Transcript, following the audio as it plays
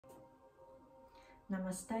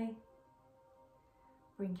Namaste.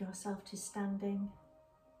 Bring yourself to standing.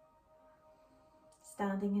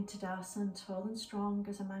 Standing in Tadasana, tall and strong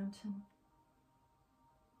as a mountain.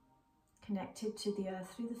 Connected to the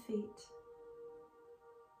earth through the feet.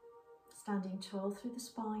 Standing tall through the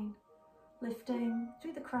spine. Lifting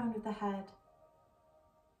through the crown of the head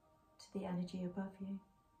to the energy above you.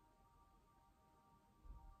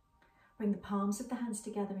 Bring the palms of the hands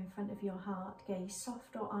together in front of your heart. Gaze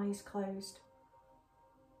soft or eyes closed.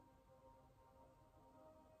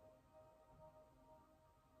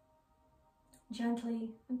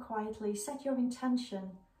 Gently and quietly set your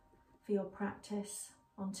intention for your practice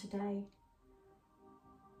on today.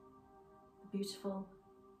 The beautiful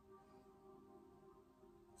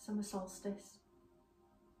summer solstice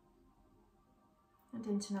and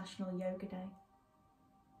International Yoga Day.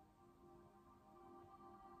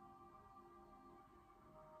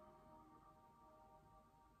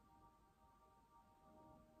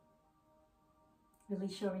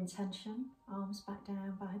 Release your intention, arms back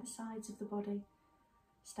down by the sides of the body,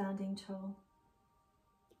 standing tall.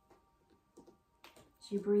 As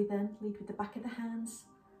you breathe in, lead with the back of the hands,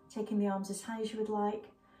 taking the arms as high as you would like,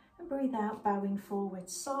 and breathe out, bowing forward,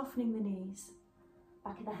 softening the knees,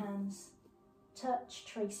 back of the hands, touch,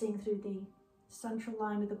 tracing through the central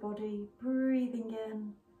line of the body, breathing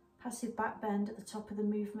in, passive back bend at the top of the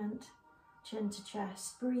movement, chin to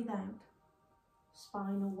chest, breathe out,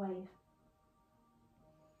 spinal wave.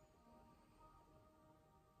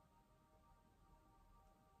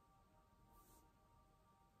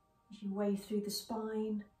 As you wave through the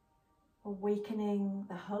spine, awakening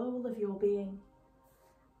the whole of your being.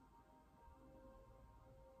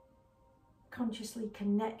 Consciously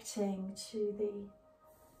connecting to the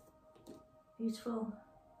beautiful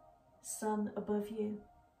sun above you.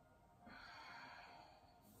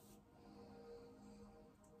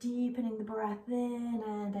 Deepening the breath in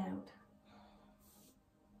and out.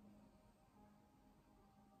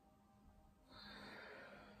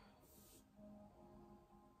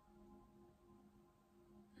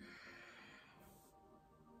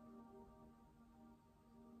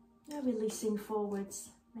 Now releasing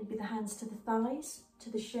forwards, maybe the hands to the thighs, to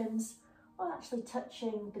the shins, or actually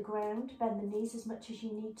touching the ground. Bend the knees as much as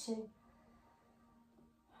you need to.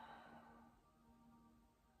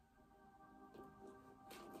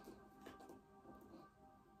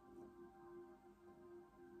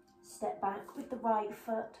 Step back with the right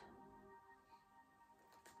foot.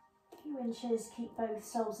 A few inches, keep both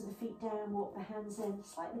soles of the feet down, walk the hands in,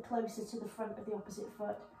 slightly closer to the front of the opposite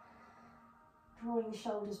foot. Drawing the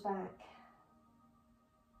shoulders back.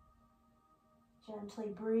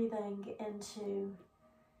 Gently breathing into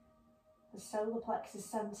the solar plexus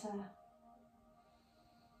center.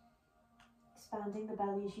 Expanding the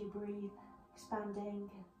belly as you breathe. Expanding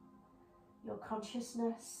your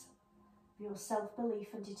consciousness, your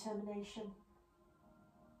self-belief and determination.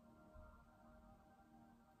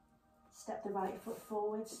 Step the right foot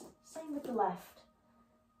forwards. Same with the left.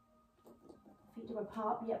 Feet are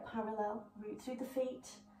apart yet parallel. Root through the feet.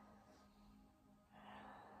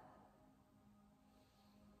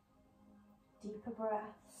 Deeper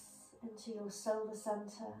breaths into your solar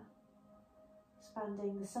center.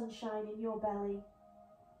 Expanding the sunshine in your belly.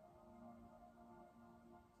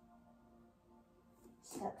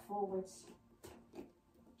 Step forwards.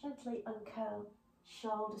 Gently uncurl.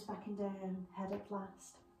 Shoulders back and down. Head up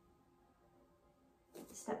last.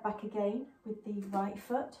 Step back again with the right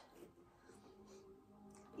foot.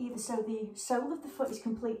 Either so the sole of the foot is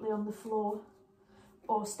completely on the floor,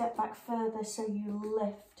 or step back further so you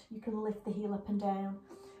lift. You can lift the heel up and down.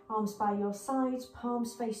 Arms by your sides,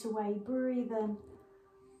 palms face away. Breathe in.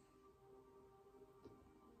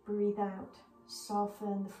 Breathe out.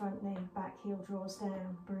 Soften the front knee, back heel draws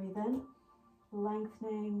down. Breathe in.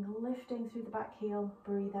 Lengthening, lifting through the back heel.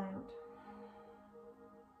 Breathe out.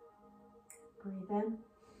 Breathe in.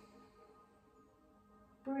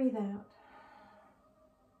 Breathe out.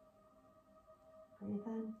 Breathe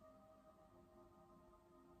in,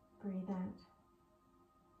 breathe out.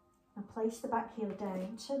 Now place the back heel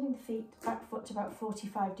down, turning the back foot to about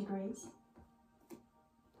 45 degrees.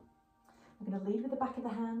 We're going to lead with the back of the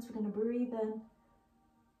hands. We're going to breathe in,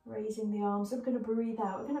 raising the arms. We're going to breathe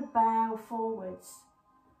out. We're going to bow forwards,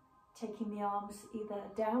 taking the arms either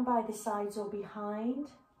down by the sides or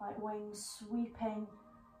behind, like wings sweeping,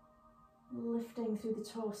 lifting through the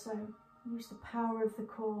torso. Use the power of the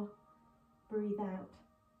core. Breathe out.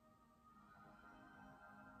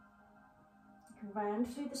 You can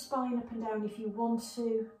round through the spine up and down if you want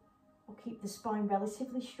to, or keep the spine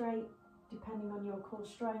relatively straight, depending on your core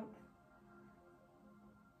strength.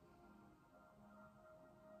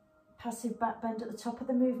 Passive back bend at the top of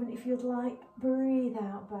the movement if you'd like. Breathe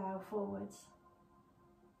out, bow forwards.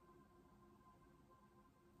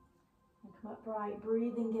 And come upright,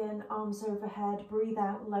 breathing in, arms overhead. Breathe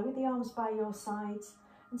out, lower the arms by your sides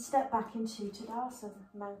and step back into Tadasana,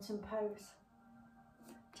 mountain pose.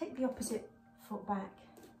 Take the opposite foot back.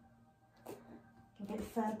 A bit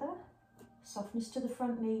further. Softness to the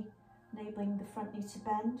front knee, enabling the front knee to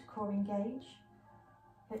bend, core engage.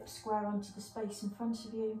 Hips square onto the space in front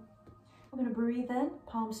of you. We're going to breathe in,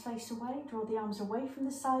 palms face away, draw the arms away from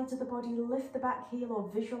the sides of the body, lift the back heel or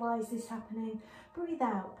visualize this happening. Breathe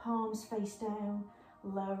out, palms face down,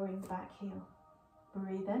 lowering back heel.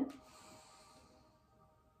 Breathe in.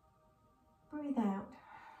 Breathe out.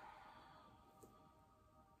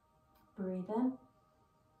 Breathe in.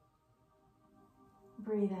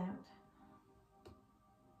 Breathe out.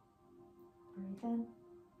 Breathe in.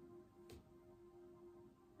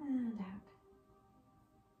 And out.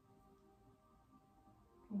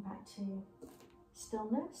 Coming back to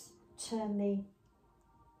stillness.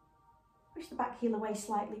 Push the back heel away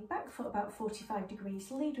slightly, back foot about 45 degrees.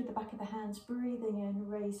 Lead with the back of the hands, breathing in,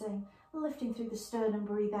 raising, lifting through the sternum,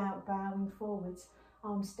 breathe out, bowing forwards.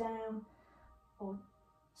 Arms down or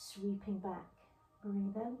sweeping back.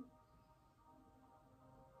 Breathe in.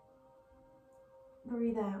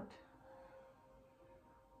 Breathe out.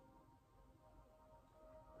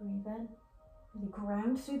 Breathe in. Really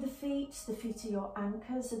ground through the feet. The feet are your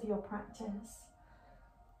anchors of your practice.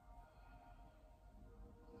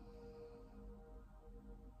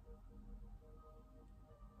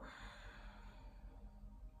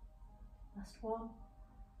 Last one.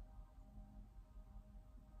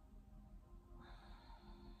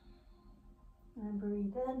 And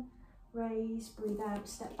breathe in, raise, breathe out,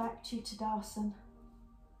 step back to Tadasana.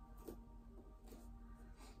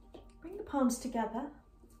 Bring the palms together.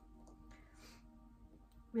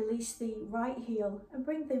 Release the right heel and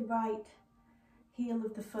bring the right heel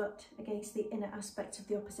of the foot against the inner aspect of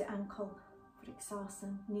the opposite ankle.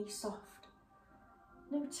 Vriksasana, knee soft.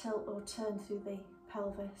 No tilt or turn through the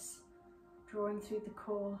pelvis, drawing through the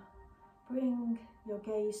core. Bring your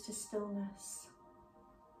gaze to stillness.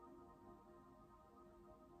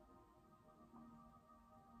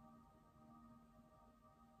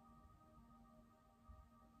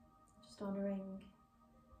 Just honouring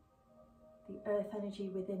the earth energy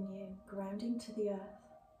within you, grounding to the earth,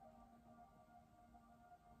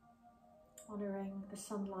 honouring the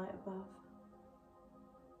sunlight above.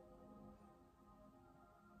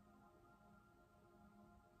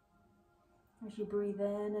 As you breathe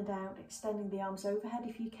in and out, extending the arms overhead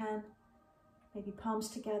if you can, maybe palms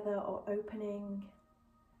together or opening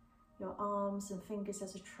your arms and fingers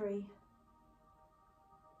as a tree.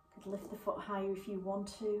 You could lift the foot higher if you want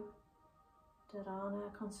to.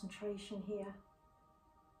 Dharana, concentration here.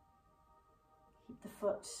 Keep the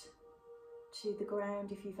foot to the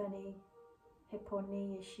ground if you've any hip or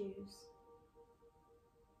knee issues.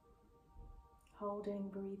 Holding,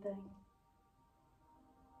 breathing.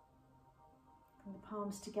 Bring the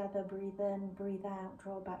palms together, breathe in, breathe out,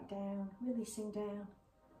 draw back down, releasing down.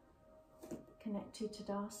 Connect to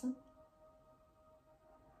Tadasana.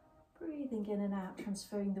 Breathing in and out,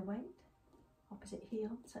 transferring the weight. Opposite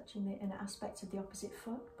heel, touching the inner aspect of the opposite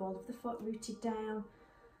foot. Ball of the foot rooted down.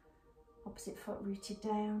 Opposite foot rooted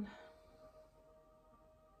down.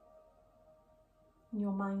 In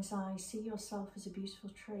your mind's eye, see yourself as a beautiful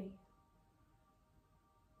tree.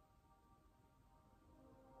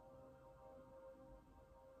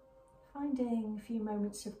 Finding a few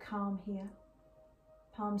moments of calm here.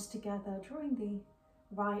 Palms together, drawing the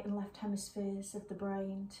right and left hemispheres of the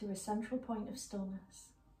brain to a central point of stillness.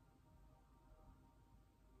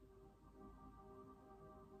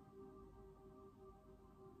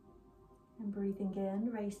 And breathing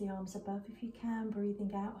in, raise the arms above if you can.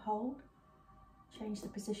 Breathing out, hold. Change the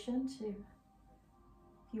position to,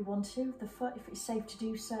 if you want to, the foot, if it's safe to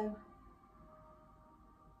do so.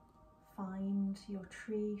 Find your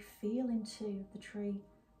tree, feel into the tree.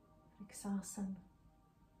 Vriksasana.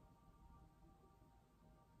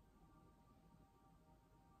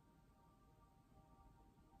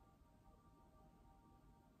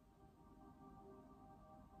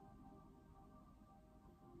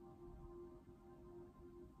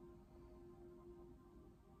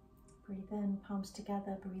 Breathe in, palms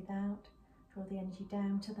together, breathe out. Draw the energy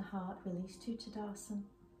down to the heart, release to Tadasana.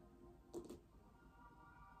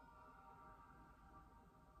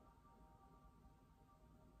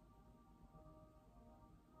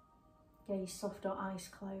 Gaze soft or eyes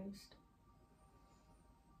closed.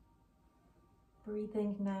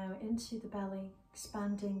 Breathing now into the belly,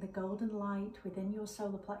 expanding the golden light within your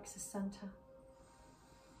solar plexus center.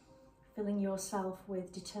 filling yourself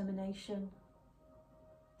with determination,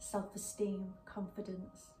 self-esteem,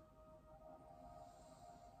 confidence.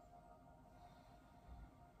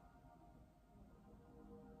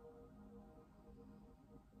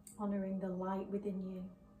 Honouring the light within you.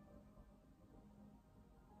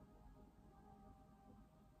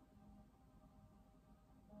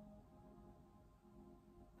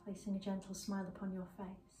 Placing a gentle smile upon your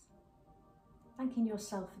face. Thanking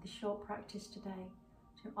yourself for the short practice today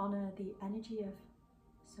to honour the energy of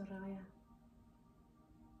Surya.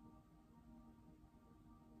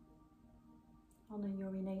 Honour your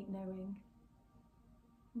innate knowing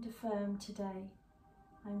and affirm today,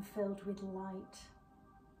 I am filled with light,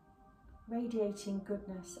 radiating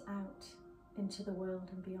goodness out into the world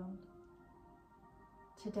and beyond.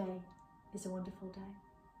 Today is a wonderful day.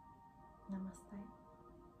 Namaste.